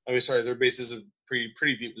 Third base is a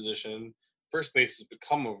pretty deep position. First base has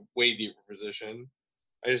become a way deeper position.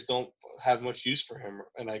 I just don't have much use for him,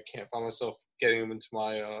 and I can't find myself getting him into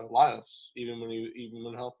my lineups, even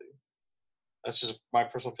when healthy. That's just my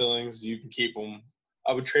personal feelings. You can keep him.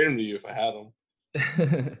 I would trade him to you if I had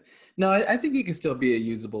him. No, I think he can still be a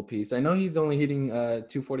usable piece. I know he's only hitting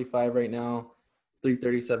 245 right now,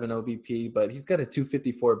 337 OBP, but he's got a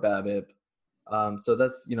 254 BABIP. So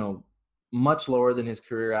that's much lower than his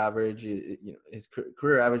career average. His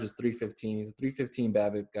career average is 315. He's a 315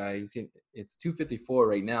 BABIP guy. It's 254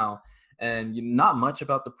 right now, and not much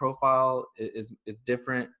about the profile is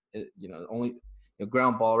different. Only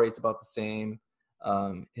ground ball rate's about the same.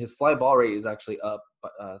 His fly ball rate is actually up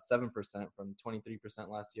 7% from 23%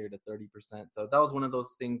 last year to 30%. So that was one of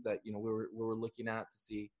those things that we were looking at to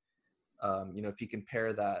see, if you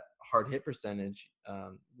compare that hard hit percentage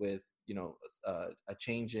with a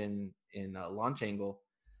change in launch angle.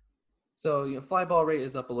 So fly ball rate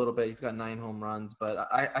is up a little bit. He's got 9 home runs, but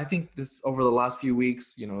I think this over the last few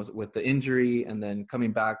weeks, with the injury and then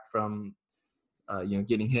coming back from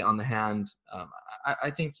getting hit on the hand,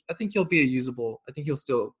 I think he'll be I think he'll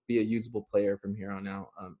still be a usable player from here on out.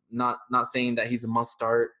 Not saying that he's a must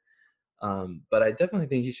start, but I definitely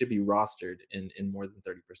think he should be rostered in more than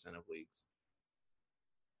 30% of leagues.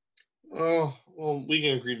 Oh, well, we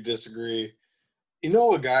can agree to disagree.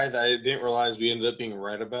 A guy that I didn't realize we ended up being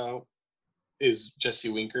right about is Jesse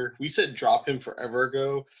Winker. We said drop him forever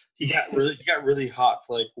ago. He got really hot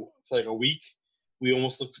for like a week. We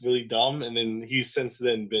almost looked really dumb, and then he's since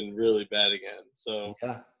then been really bad again. So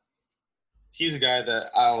yeah, he's a guy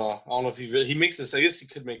that I don't know. I don't know if he makes this. I guess he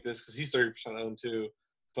could make this because he's 30% owned too.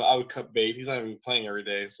 But I would cut bait. He's not even playing every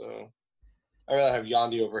day, so I'd rather have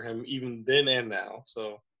Yandy over him, even then and now.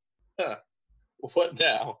 So, what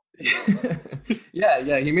now?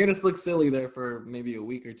 yeah. He made us look silly there for maybe a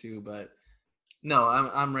week or two, but no,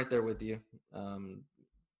 I'm right there with you.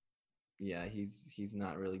 Yeah, he's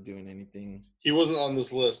not really doing anything. He wasn't on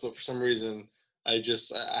this list, but for some reason, I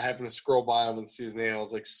happened to scroll by him and see his name. I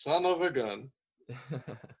was like, son of a gun. I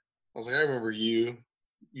was like, I remember you.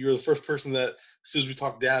 You were the first person that, as soon as we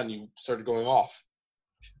talked down, you started going off.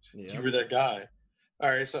 Yeah. You were that guy. All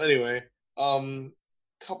right, so anyway,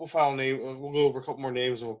 couple final names. We'll go over a couple more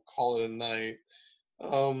names and we'll call it a night.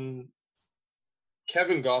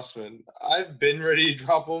 Kevin Gausman. I've been ready to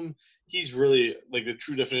drop him. He's really like the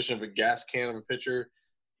true definition of a gas can of a pitcher.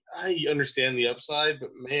 I understand the upside, but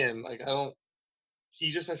man, I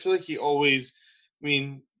feel like he always,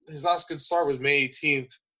 his last good start was May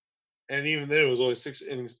 18th, and even then it was only 6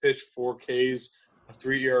 innings pitched, 4 Ks, a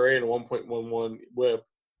 3 ERA, and a 1.11 whip.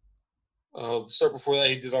 The start before that,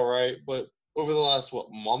 he did all right, but over the last,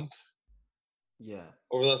 month? Yeah.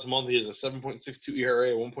 Over the last month, he has a 7.62 ERA,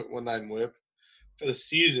 a 1.19 whip. For the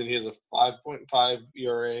season, he has a 5.5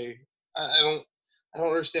 ERA. I don't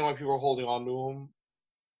understand why people are holding on to him.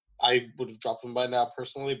 I would have dropped him by now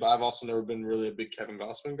personally, but I've also never been really a big Kevin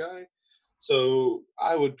Gausman guy. So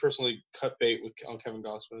I would personally cut bait on Kevin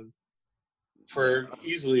Gausman for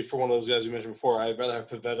one of those guys we mentioned before. I'd rather have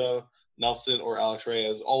Pivetta, Nelson, or Alex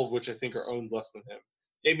Reyes, all of which I think are owned less than him.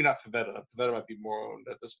 Maybe not Pivetta. Pivetta might be more owned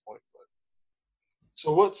at this point. But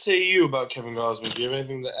so what say you about Kevin Gausman? Do you have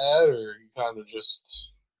anything to add, or you kind of just...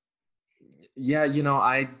 Yeah,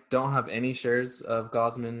 I don't have any shares of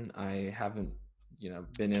Gausman. I haven't,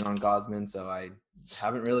 been in on Gausman, so I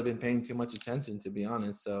haven't really been paying too much attention, to be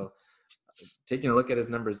honest. So taking a look at his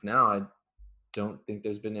numbers now, I don't think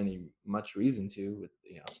there's been much reason to with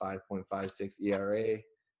 5.56 ERA.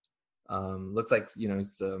 Looks like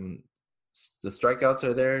the strikeouts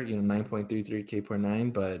are there, 9.33 K per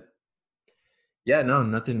 9, but Yeah, no,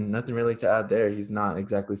 nothing really to add there. He's not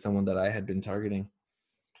exactly someone that I had been targeting.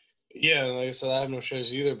 Yeah, and like I said, I have no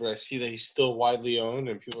shares either, but I see that he's still widely owned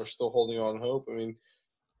and people are still holding on hope. I mean,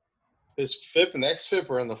 his FIP and XFIP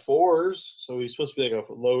are in the fours, so he's supposed to be like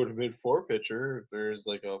a low to mid four pitcher. If there's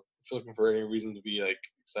like if you're looking for any reason to be like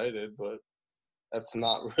excited, but that's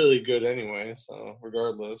not really good anyway. So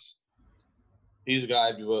regardless, he's a guy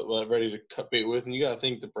I'd be ready to cut bait with, and you got to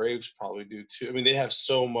think the Braves probably do too. I mean, they have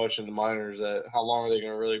so much in the minors that how long are they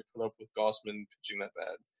going to really put up with Gossman pitching that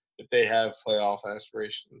bad if they have playoff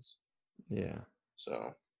aspirations? Yeah.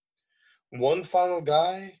 So one final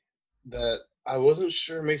guy that I wasn't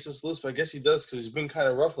sure makes this list, but I guess he does because he's been kind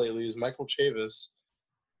of rough lately. Is Michael Chavis.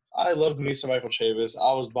 I loved me some Michael Chavis.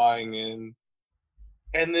 I was buying in,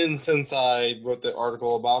 and then since I wrote the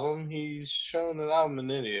article about him, he's shown that I'm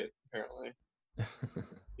an idiot. Apparently,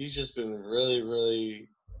 he's just been really, really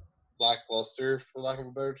lackluster, for lack of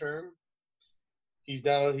a better term. He's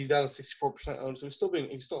down. He's down to 64% owned, so he's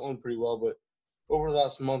still owned pretty well. But over the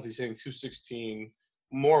last month, he's hitting 216.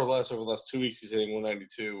 More or less over the last 2 weeks, he's hitting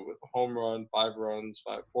 192 with a home run, 5 runs,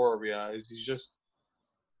 4 RBIs. He's just,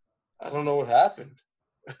 I don't know what happened.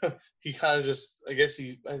 He kind of just, I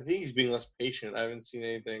think he's being less patient. I haven't seen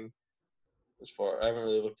anything I haven't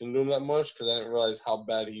really looked into him that much because I didn't realize how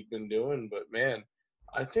bad he'd been doing. But man,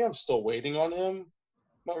 I think I'm still waiting on him. I'm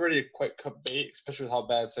not ready to quite cut bait, especially with how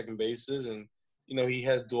bad second base is. And, he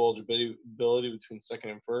has dual eligibility between second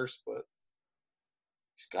and first, but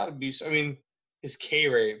he's got to be. I mean, his K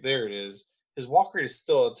rate, there it is. His walk rate is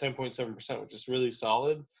still at 10.7%, which is really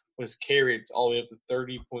solid. But his K rate is all the way up to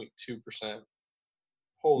 30.2%.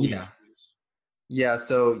 Holy Yeah. geez. Yeah,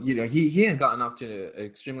 so he had gotten off to an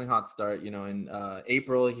extremely hot start. In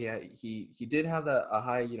April he did have a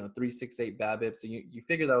high 3.68 BABIP, so you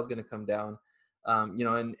figured that was going to come down.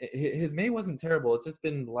 And his May wasn't terrible. It's just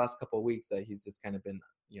been the last couple of weeks that he's just kind of been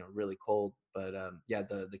really cold. But yeah,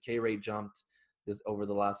 the K rate jumped this over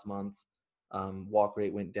the last month. Walk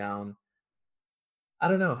rate went down. I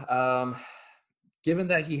don't know. Given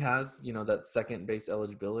that he has that second base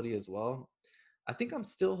eligibility as well, I think I'm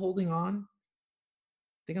still holding on.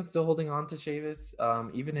 To Chavis,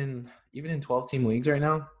 even in 12-team leagues right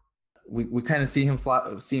now. We kind of see him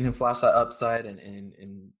seeing him flash that upside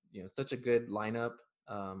and such a good lineup.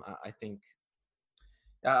 I think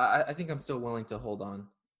I'm still willing to hold on.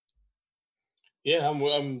 Yeah,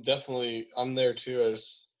 I'm definitely there too.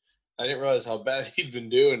 I didn't realize how bad he'd been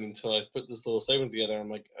doing until I put this little segment together. I'm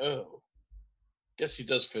like, oh, guess he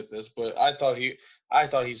does fit this. But I thought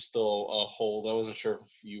he's still a hold. I wasn't sure if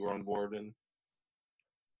you were on board. And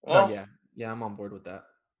Oh yeah, I'm on board with that.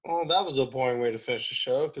 Well, that was a boring way to finish the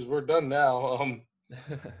show because we're done now.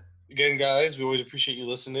 Again, guys, we always appreciate you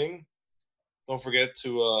listening. Don't forget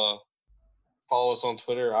to follow us on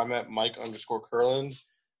Twitter. I'm at Mike_Curland.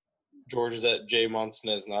 George is at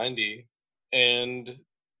JMontanez90. And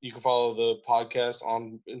you can follow the podcast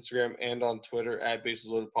on Instagram and on Twitter at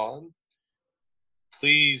BasesLoadedPod.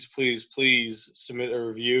 Please, please, please submit a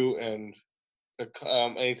review and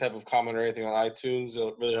any type of comment or anything on iTunes.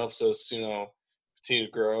 It really helps us, continue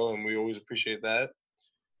to grow, and we always appreciate that.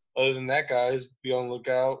 Other than that, guys, be on the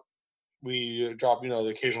lookout. We drop, the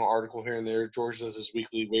occasional article here and there. George does his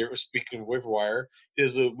weekly waiver. Speaking of waiver wire, he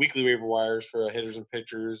does a weekly waiver wires for hitters and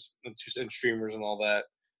pitchers and streamers and all that,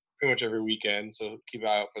 pretty much every weekend. So keep an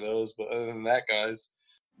eye out for those. But other than that, guys,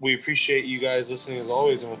 we appreciate you guys listening as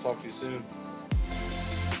always, and we'll talk to you soon.